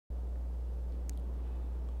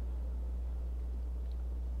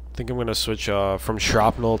think I'm gonna switch from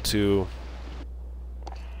shrapnel to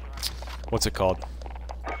what's it called?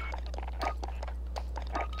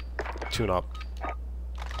 Tune up.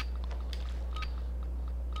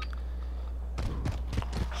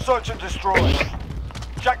 Search and destroy.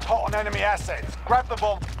 Jackpot on enemy assets. Grab the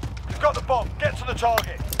bomb. You've got the bomb. Get to the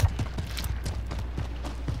target.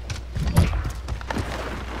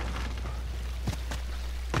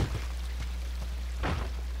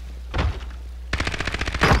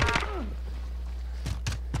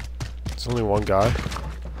 It's only one guy.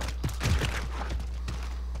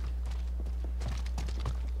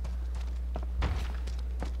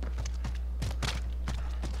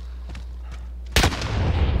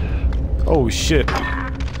 Oh shit.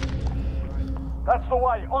 That's the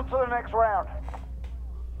way. On to the next round.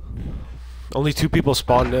 Only 2 people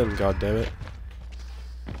spawned in, god damn it.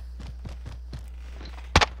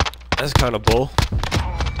 That's kind of bull.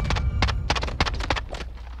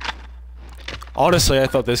 Honestly, I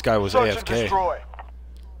thought this guy was Search and AFK. destroy.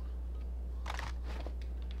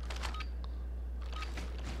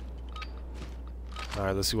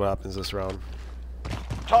 Alright, let's see what happens this round.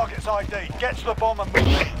 Target's ID. Get to the bomb and move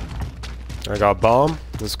it. I got a bomb.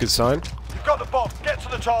 That's a good sign. You've got the bomb. Get to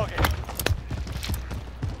the target.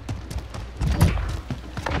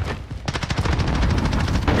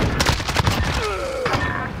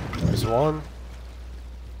 There's one.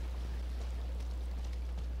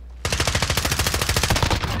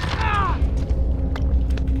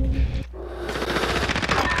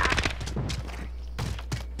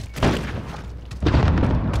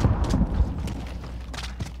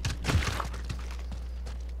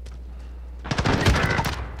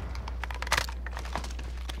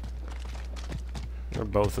 They're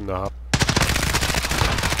both in the hop.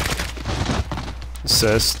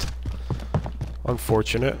 Assist.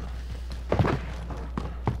 Unfortunate.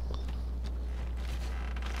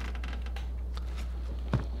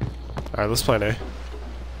 Alright, let's play an A.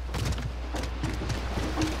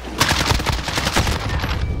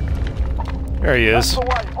 There he is. That's the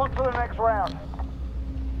way. On to the next round.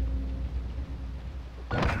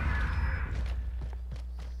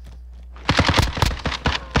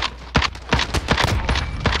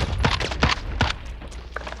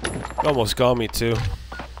 Almost got me too.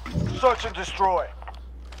 Search and destroy.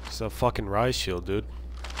 It's a fucking rise shield, dude.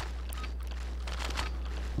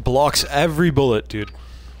 Blocks every bullet, dude.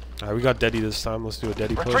 Alright, we got Deddy this time. Let's do a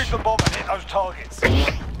Deddy push. Retrieve the bomb and hit those targets. There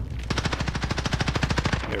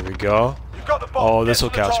we go. You've got the bomb. Oh, this will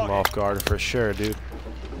Get to the catch him target. off guard for sure, dude.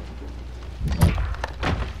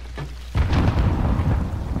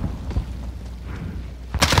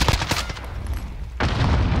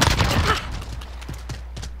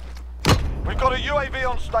 We've got a UAV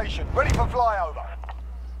on station, ready for flyover.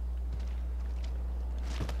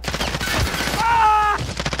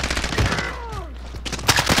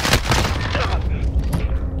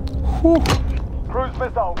 Whew. Cruise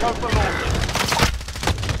missile, go for launch.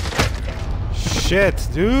 Shit,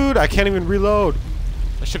 dude, I can't even reload.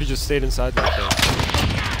 I should have just stayed inside that thing.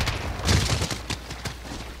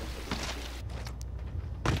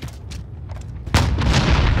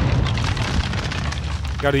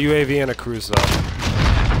 Got a UAV and a cruise though.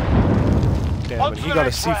 Damn, and he got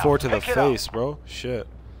a C4 to the face, bro. Shit.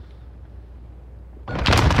 God,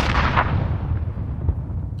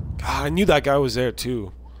 I knew that guy was there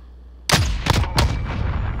too.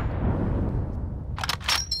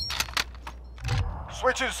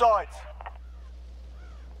 Switching sides.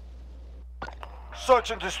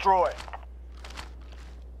 Search and destroy.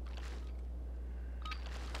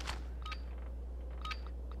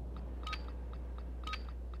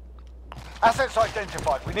 Assets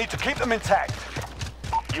identified. We need to keep them intact.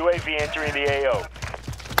 UAV entering the AO.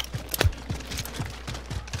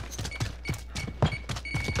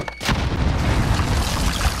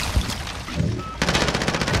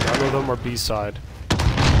 None of them are B-side.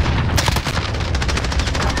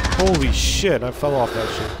 Holy shit, I fell off that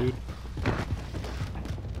shit, dude.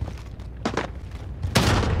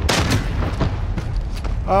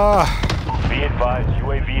 Be advised,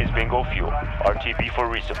 UAV is bingo fuel. RTB for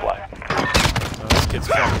resupply. This kid's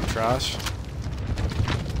fucking trash.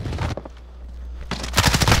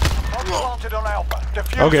 Planted on Alpha.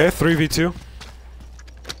 Defuse Okay, it. 3v2.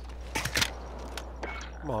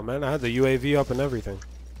 Come on, man, I had the UAV up and everything.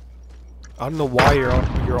 I don't know why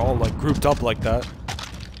you're all like grouped up like that.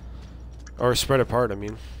 Or spread apart, I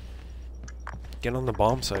mean. Get on the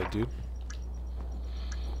bomb site, dude.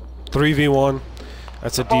 3v1.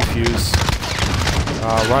 That's a defuse.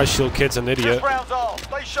 Rise Shield Kid's an idiot. This round's off.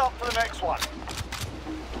 Stay sharp for the next one.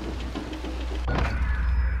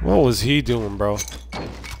 What was he doing, bro?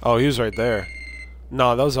 Oh, he was right there.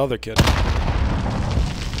 Nah, that was the other kid.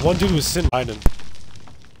 One dude was sitting behind him.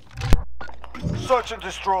 Search and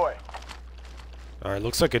destroy. Alright,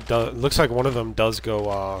 looks like it does. Looks like one of them does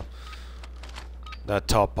go that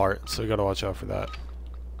top part, so we gotta watch out for that.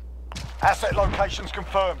 Asset locations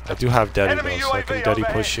confirmed. I do have Daddy Enemy though, so I can UAV Daddy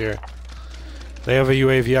overhead. push here. They have a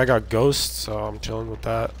UAV, I got Ghost, so I'm chilling with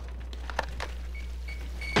that.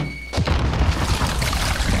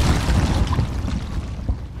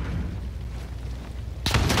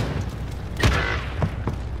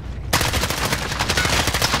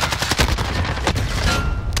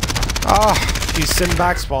 Ah, he's sitting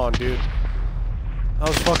back spawn, dude. That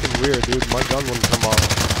was fucking weird, dude. My gun wouldn't come off.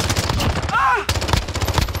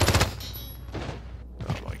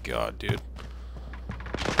 Oh my god, dude.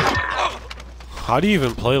 How do you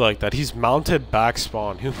even play like that? He's mounted back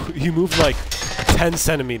spawn. He moved like 10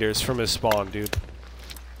 centimeters from his spawn, dude.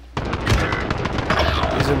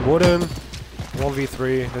 He's in wooden.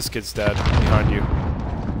 1v3. This kid's dead. Behind you.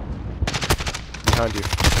 Behind you.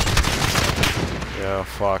 Yeah,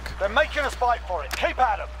 fuck. They're making us fight for it. Keep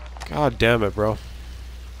at them. God damn it, bro.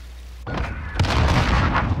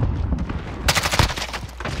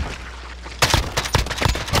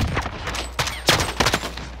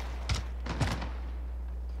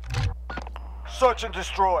 Search and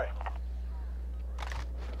destroy.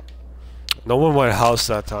 No one went house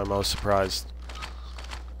that time. I was surprised.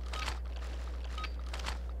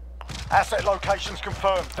 Asset locations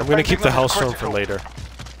confirmed. I'm gonna keep the Defending them is house room for critical. later.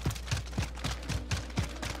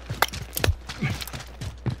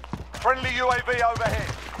 Friendly UAV overhead.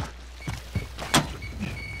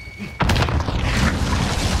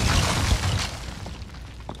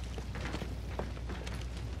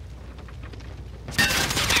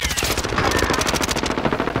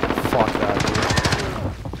 Fuck that, dude.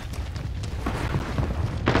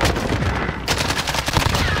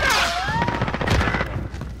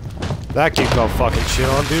 That kid got fucking shit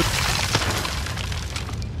on, dude.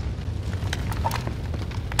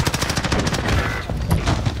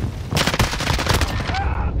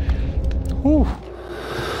 Whew.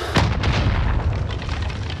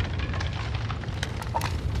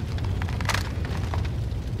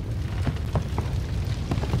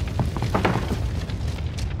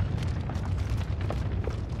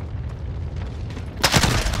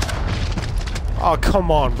 Oh, come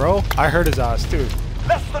on, bro. I heard his ass, dude.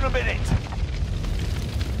 Less than a minute.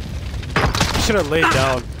 You should have laid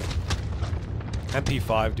down.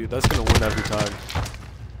 MP5, dude. That's gonna win every time.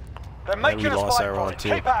 They're making us lost fight that for round it. too.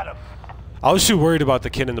 Keep at them. I was too worried about the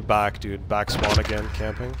kid in the back, dude. Back spawn again,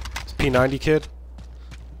 camping. It's P90 kid.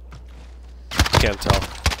 Can't tell.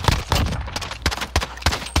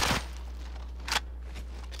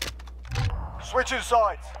 Switching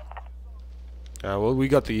sides. Well, we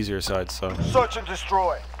got the easier side, so. Search and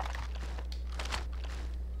destroy.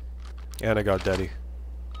 And I got Daddy.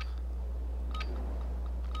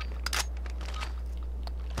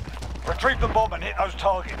 Retrieve the bomb and hit those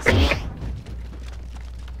targets.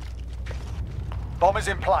 Bomb is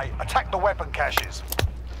in play. Attack the weapon caches.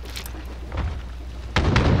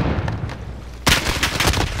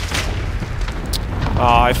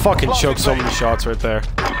 Ah, I fucking choked so many shots right there.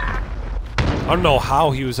 I don't know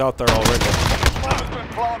how he was out there already. Bomb has been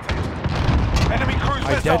planted. Enemy cruise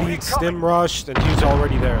I missile Daddied, incoming. stim rushed, and he was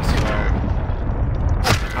already there, so.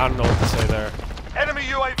 I don't know what to say there. Enemy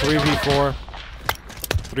UAV. 3v4.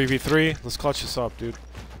 3v3. Let's clutch this up, dude.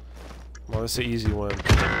 Come on, this is an easy win.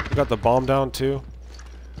 We got the bomb down, too.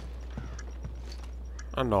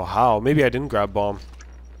 I don't know how. Maybe I didn't grab bomb.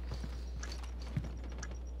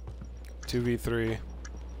 2v3.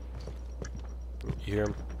 You hear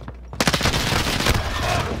him?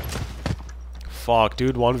 Fuck,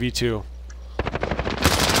 dude. 1v2.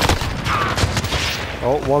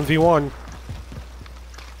 Oh, 1v1.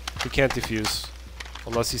 He can't defuse.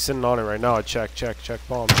 Unless he's sitting on it right now. Check bomb. Check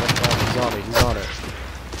bomb. He's on it. He's on it.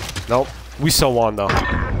 Nope. We still won, though.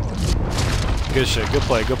 Good shit. Good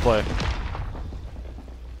play. Good play.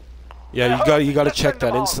 Yeah, you gotta check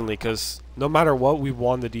that instantly, because no matter what, we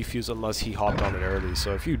won the defuse unless he hopped on it early.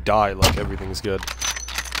 So if you die, like, everything's good.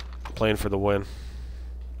 Playing for the win.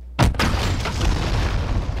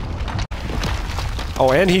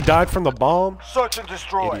 Oh, and he died from the bomb? Search and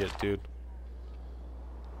destroy. Idiot, dude.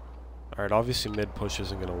 Alright, obviously mid push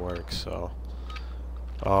isn't gonna work, so...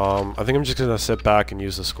 I think I'm just gonna sit back and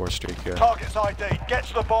use the score streak here. Target's ID. Get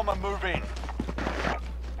to the bomb and move in.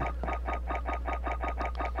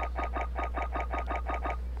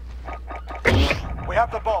 We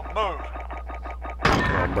have the bomb. Move.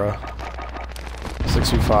 Come on, bro.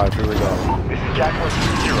 6v5, here we go. This is Jack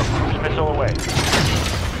 1-0. Cruise missile away.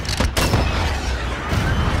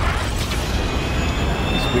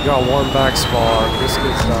 we got one back spawn. This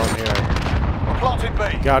kid's down here. We're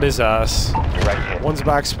planting B. Got his ass. Direct hit. One's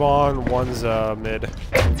back spawn, one's mid.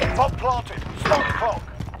 Bomb planted. Start the clock.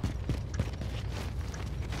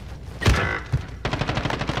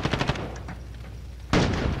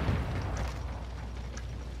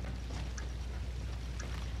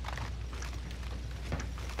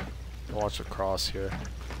 Watch the cross here.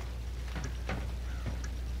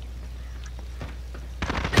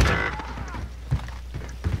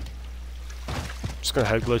 Just gonna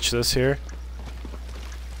head glitch this here.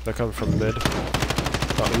 They're coming from mid.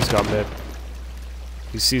 Oh, he's got mid.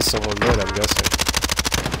 He sees someone mid, I'm guessing.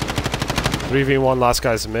 3v1, last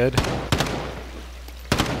guy's mid.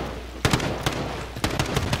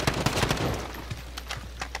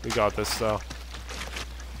 We got this though.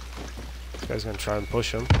 This guy's gonna try and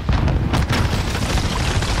push him.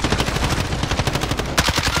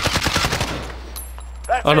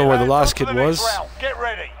 I don't know where the last kid was. Get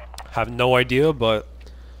ready. Have no idea, but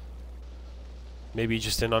maybe he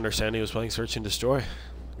just didn't understand he was playing Search and Destroy.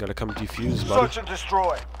 Gotta come defuse, buddy. Search and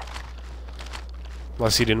destroy.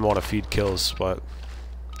 Unless he didn't want to feed kills, but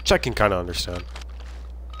which I can kind of understand.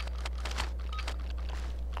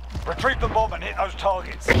 Retrieve the bomb and hit those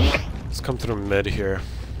targets. Let's come through mid here.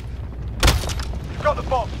 You've got the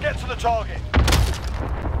bomb. Get to the target.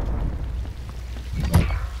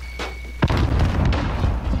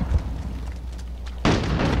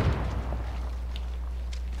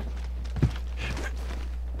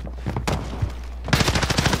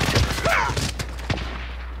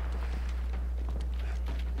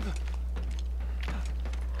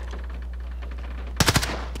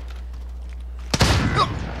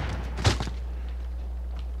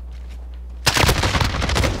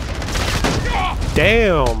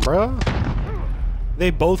 Damn, bro.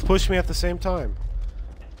 They both pushed me at the same time.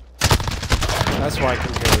 That's why I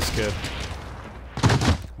can hear this kid.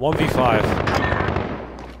 1v5.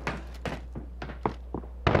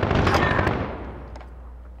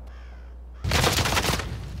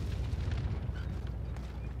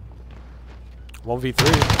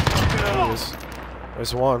 There he is.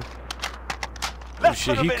 There's one. Oh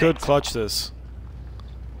shit, he could clutch this.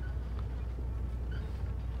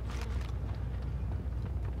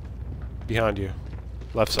 Behind you.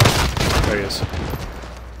 Left side. There he is.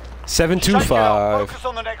 725. Focus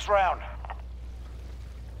on the next round.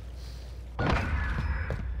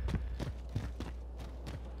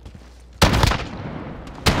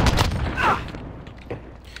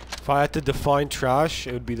 If I had to define trash,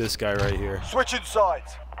 it would be this guy right here. Switching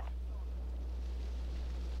sides.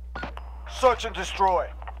 Search and destroy.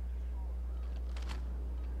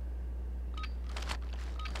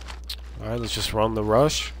 Alright, let's just run the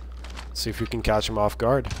rush. See if we can catch him off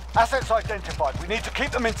guard. Assets identified. We need to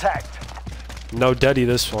keep them intact. No deady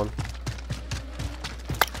this one.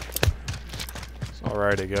 It's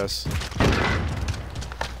alright, I guess.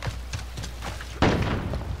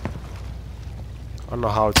 I don't know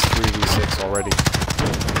how it's 3v6 already.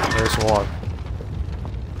 There's one.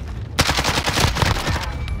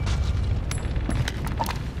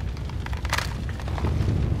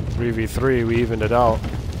 Three v 3, we evened it out.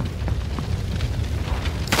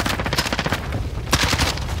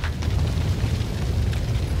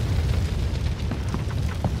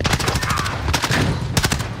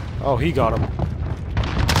 Oh, he got him.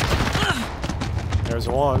 There's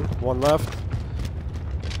one. One left.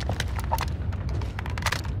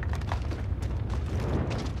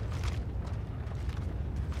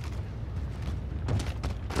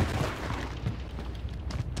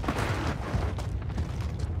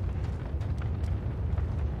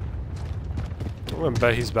 I'm gonna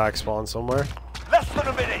bet he's back spawn somewhere. Less than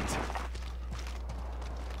a minute.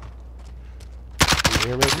 In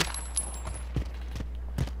here, maybe?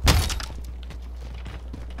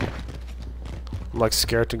 I'm like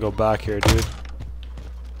scared to go back here, dude.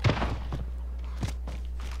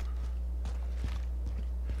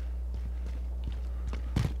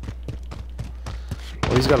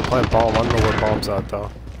 Well, he's got a plant bomb. I don't know where bomb's at,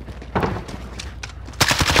 though.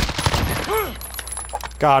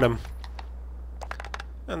 Got him.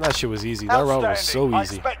 And that shit was easy. That round was so easy. I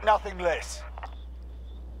expect nothing less.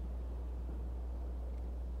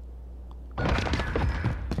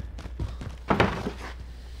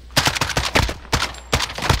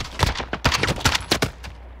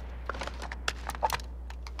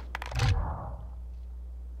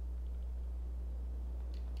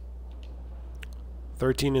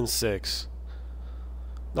 $13 and 6.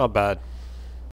 Not bad.